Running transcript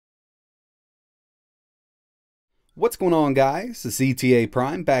What's going on, guys? It's ETA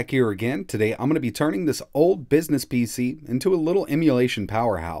Prime back here again. Today I'm going to be turning this old business PC into a little emulation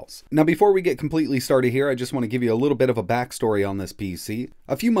powerhouse. Now before we get completely started here, I just want to give you a little bit of a backstory on this PC.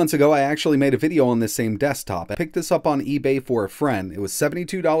 A few months ago I actually made a video on this same desktop. I picked this up on eBay for a friend. It was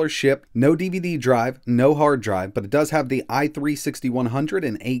 $72 shipped, no DVD drive, no hard drive, but it does have the i3-6100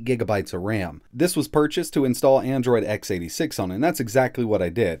 and 8 gigabytes of RAM. This was purchased to install Android x86 on it, and that's exactly what I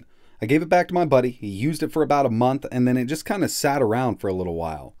did. I gave it back to my buddy, he used it for about a month, and then it just kind of sat around for a little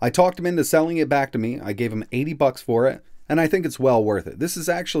while. I talked him into selling it back to me, I gave him 80 bucks for it, and I think it's well worth it. This is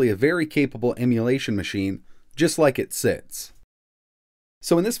actually a very capable emulation machine, just like it sits.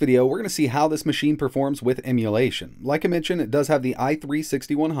 So in this video, we're going to see how this machine performs with emulation. Like I mentioned, it does have the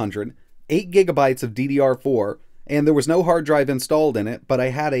i3-6100, 8 gigabytes of DDR4, and there was no hard drive installed in it, but I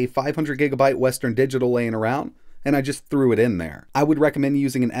had a 500 gigabyte Western Digital laying around, and I just threw it in there. I would recommend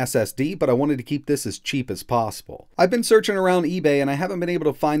using an SSD, but I wanted to keep this as cheap as possible. I've been searching around eBay and I haven't been able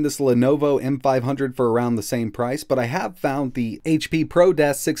to find this Lenovo M500 for around the same price, but I have found the HP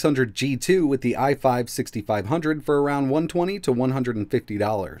ProDesk 600 G2 with the i5-6500 for around $120 to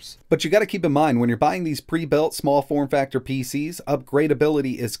 $150. But you gotta keep in mind, when you're buying these pre-built small form factor PCs,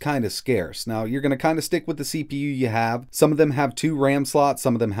 upgradability is kind of scarce. Now you're gonna kind of stick with the CPU you have. Some of them have 2 RAM slots,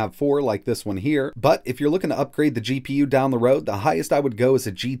 some of them have 4 like this one here. But if you're looking to upgrade the GPU down the road, the highest I would go is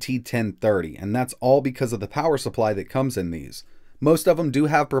a GT 1030, and that's all because of the power supply that comes in these. Most of them do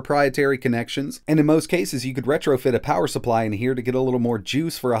have proprietary connections, and in most cases you could retrofit a power supply in here to get a little more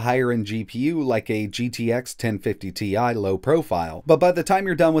juice for a higher end GPU like a GTX 1050 Ti low profile. But by the time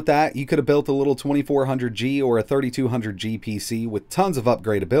you're done with that, you could have built a little 2400G or a 3200G PC with tons of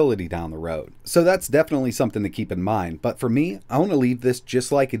upgradability down the road. So that's definitely something to keep in mind, but for me, I want to leave this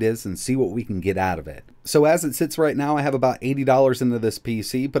just like it is and see what we can get out of it. So as it sits right now, I have about $80 into this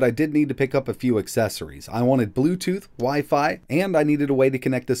PC, but I did need to pick up a few accessories. I wanted Bluetooth, Wi-Fi, and I needed a way to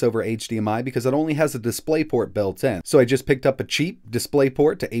connect this over HDMI because it only has a DisplayPort built in. So I just picked up a cheap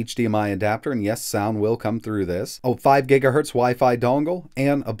DisplayPort to HDMI adapter, and yes, sound will come through this. A 5 GHz Wi-Fi dongle,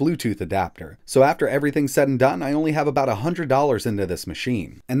 and a Bluetooth adapter. So after everything's said and done, I only have about $100 into this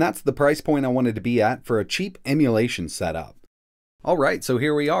machine. And that's the price point I wanted to be at for a cheap emulation setup. Alright, so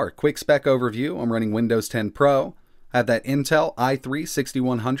here we are. Quick spec overview. I'm running Windows 10 Pro. I have that Intel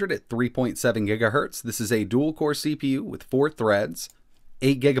i3-6100 at 3.7 GHz. This is a dual-core CPU with 4 threads,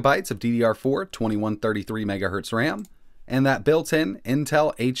 8 GB of DDR4, 2133 MHz RAM, and that built-in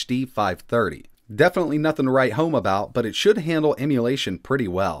Intel HD 530. Definitely nothing to write home about, but it should handle emulation pretty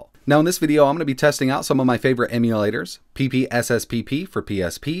well. Now in this video, I'm going to be testing out some of my favorite emulators: PPSSPP for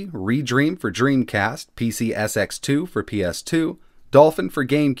PSP, Redream for Dreamcast, PCSX2 for PS2, Dolphin for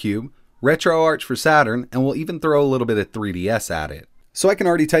GameCube, RetroRAch for Saturn, and we'll even throw a little bit of 3DS at it. So I can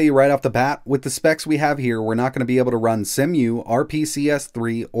already tell you right off the bat, with the specs we have here, we're not going to be able to run CIMU,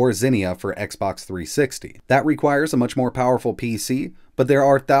 RPCS3, or Zinnia for Xbox 360. That requires a much more powerful PC, but there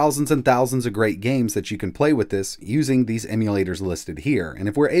are thousands and thousands of great games that you can play with this using these emulators listed here. And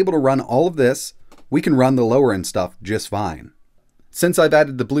if we're able to run all of this, we can run the lower end stuff just fine. Since I've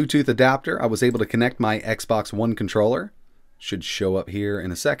added the Bluetooth adapter, I was able to connect my Xbox One controller. Should show up here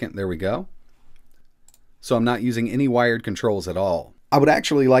in a second. There we go. So I'm not using any wired controls at all. I would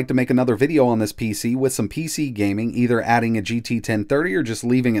actually like to make another video on this PC with some PC gaming, either adding a GT 1030 or just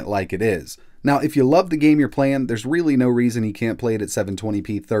leaving it like it is. Now, if you love the game you're playing, there's really no reason you can't play it at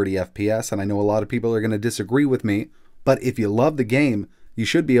 720p 30 FPS, and I know a lot of people are going to disagree with me, but if you love the game, you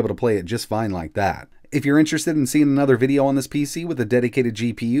should be able to play it just fine like that. If you're interested in seeing another video on this PC with a dedicated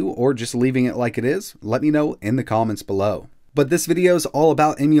GPU or just leaving it like it is, let me know in the comments below. But this video is all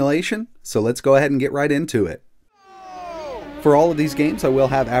about emulation, so let's go ahead and get right into it. For all of these games, I will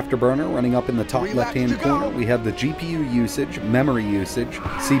have Afterburner running up in the top left-hand corner. We have the GPU usage, memory usage,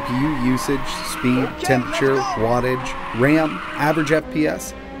 CPU usage, speed, temperature, wattage, RAM, average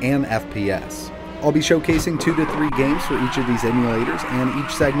FPS, and FPS. I'll be showcasing 2 to 3 games for each of these emulators, and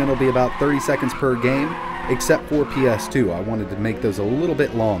each segment will be about 30 seconds per game, except for PS2. I wanted to make those a little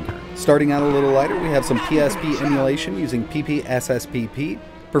bit longer. Starting out a little lighter, we have some PSP emulation using PPSSPP.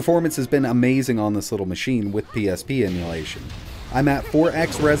 Performance has been amazing on this little machine with PSP emulation. I'm at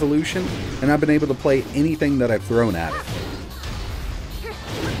 4x resolution, and I've been able to play anything that I've thrown at it.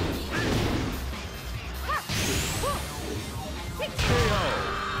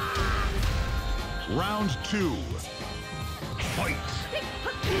 Round 2. Fight!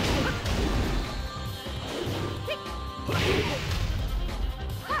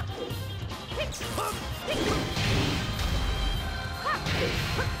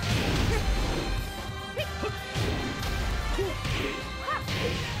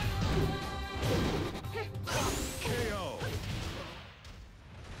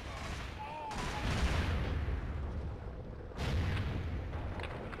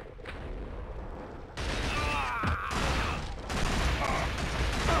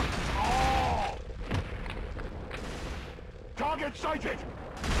 Target sighted!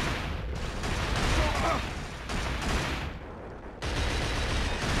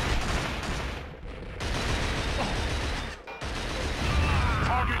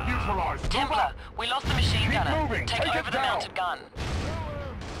 Target neutralized! Templar, we lost the machine Keep gunner. moving. Take Take it over the down. mounted gun.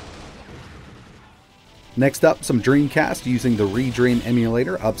 Next up, some Dreamcast using the Redream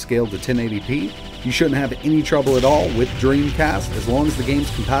emulator upscaled to 1080p. You shouldn't have any trouble at all with Dreamcast as long as the game's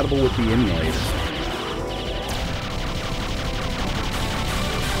compatible with the emulator.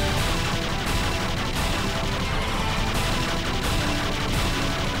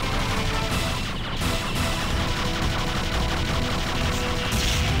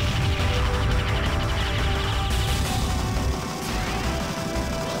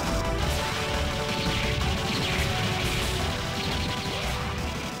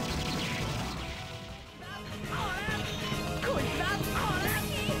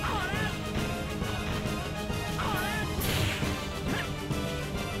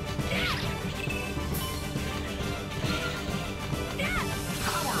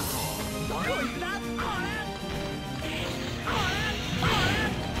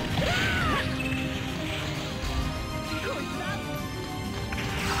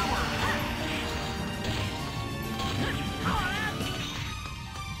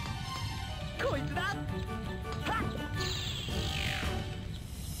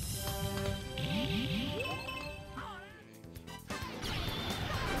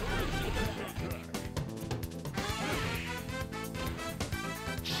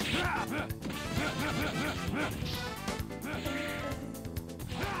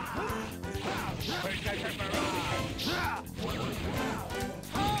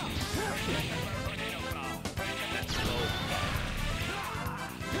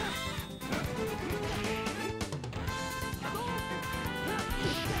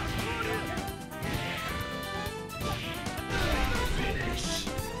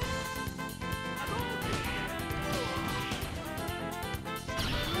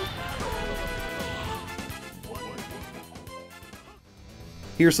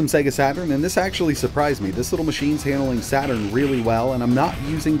 Here's some Sega Saturn, and this actually surprised me. This little machine's handling Saturn really well, and I'm not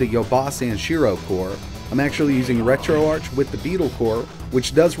using the Yobasa and Shiro core. I'm actually using RetroRAch with the Beetle core,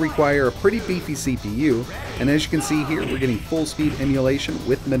 which does require a pretty beefy CPU, and as you can see here, we're getting full speed emulation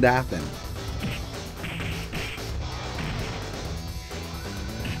with Modathin.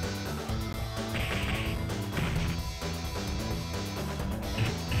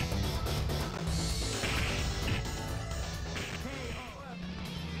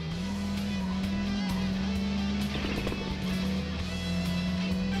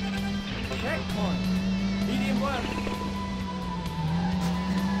 Medium work.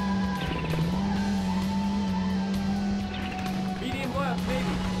 Medium work,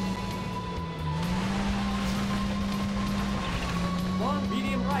 maybe. One,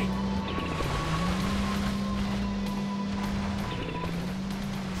 medium right.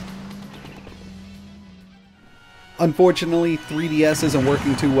 Unfortunately, 3DS isn't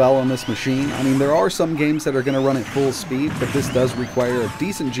working too well on this machine. I mean, there are some games that are going to run at full speed, but this does require a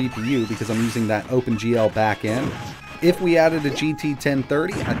decent GPU because I'm using that OpenGL backend. If we added a GT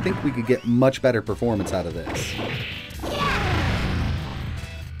 1030, I think we could get much better performance out of this.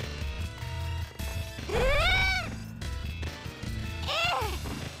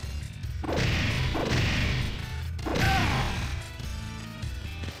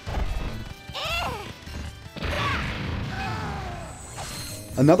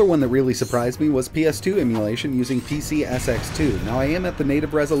 Another one that really surprised me was PS2 emulation using PPSSPP. Now I am at the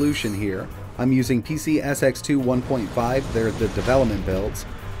native resolution here. I'm using PPSSPP 1.5, they're the development builds.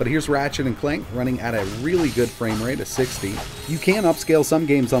 But here's Ratchet & Clank running at a really good frame rate of 60. You can upscale some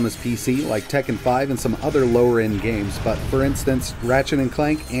games on this PC, like Tekken 5 and some other lower end games, but for instance, Ratchet &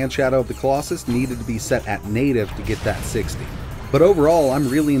 Clank and Shadow of the Colossus needed to be set at native to get that 60. But overall, I'm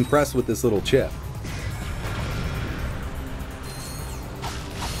really impressed with this little chip.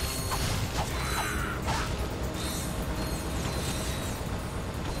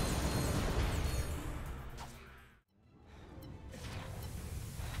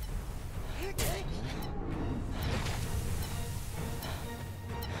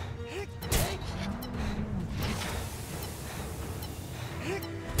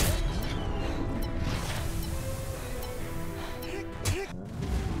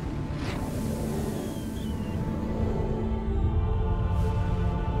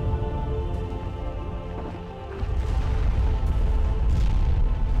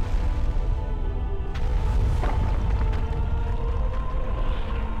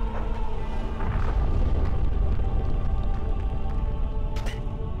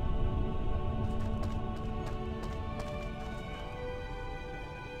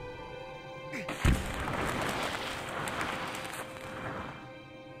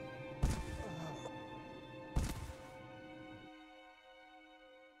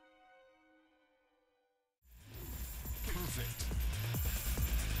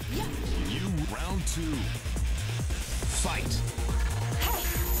 two, fight.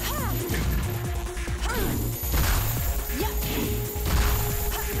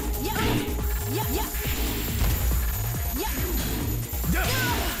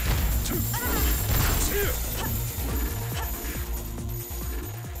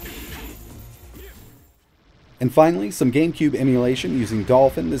 And finally, some GameCube emulation using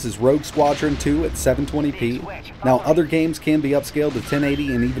Dolphin. This is Rogue Squadron 2 at 720p. Now, other games can be upscaled to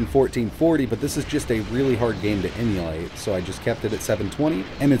 1080 and even 1440, but this is just a really hard game to emulate, so I just kept it at 720,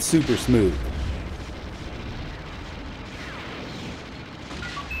 and it's super smooth.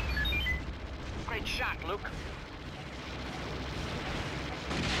 Great shot, Luke.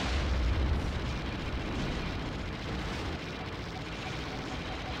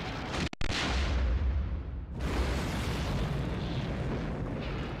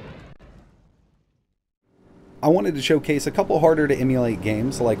 I wanted to showcase a couple harder to emulate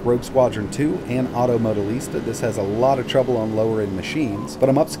games like Rogue Squadron 2 and Auto Modellista. This has a lot of trouble on lower end machines, but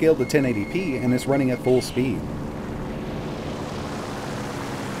I'm upscaled to 1080p and it's running at full speed.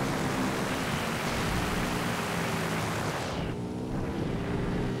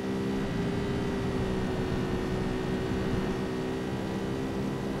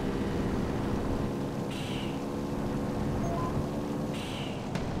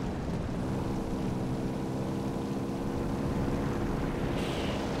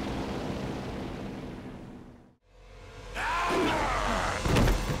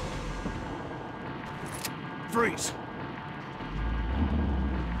 Freeze!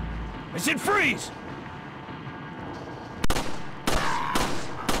 I said freeze!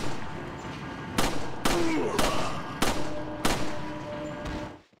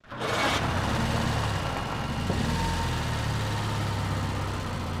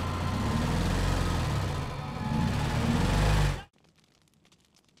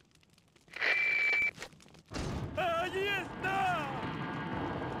 Yes, no!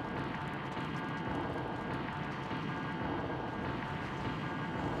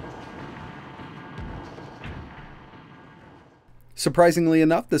 Surprisingly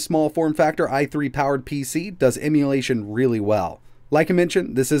enough, this small form factor i3 powered PC does emulation really well. Like I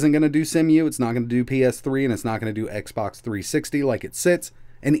mentioned, this isn't going to do SimU, it's not going to do PS3, and it's not going to do Xbox 360 like it sits,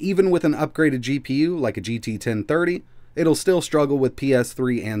 and even with an upgraded GPU like a GT 1030, it'll still struggle with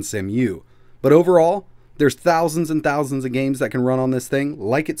PS3 and SimU. But overall, there's thousands and thousands of games that can run on this thing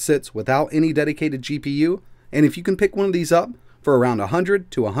like it sits without any dedicated GPU, and if you can pick one of these up for around $100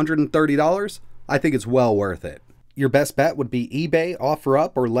 to $130, I think it's well worth it. Your best bet would be eBay,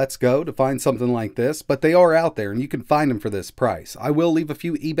 OfferUp, or Let's Go to find something like this, but they are out there and you can find them for this price. I will leave a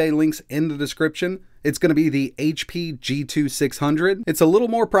few eBay links in the description. It's going to be the HP G2 600. It's a little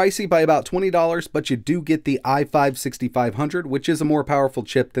more pricey by about $20, but you do get the i5 6500, which is a more powerful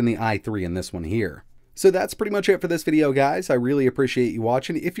chip than the i3 in this one here. So that's pretty much it for this video, guys. I really appreciate you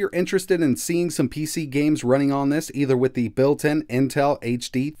watching. If you're interested in seeing some PC games running on this, either with the built-in Intel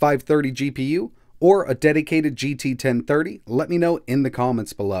HD 530 GPU, or a dedicated GT 1030, let me know in the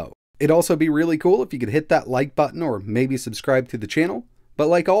comments below. It'd also be really cool if you could hit that like button or maybe subscribe to the channel. But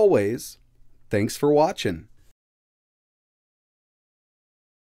like always, thanks for watching.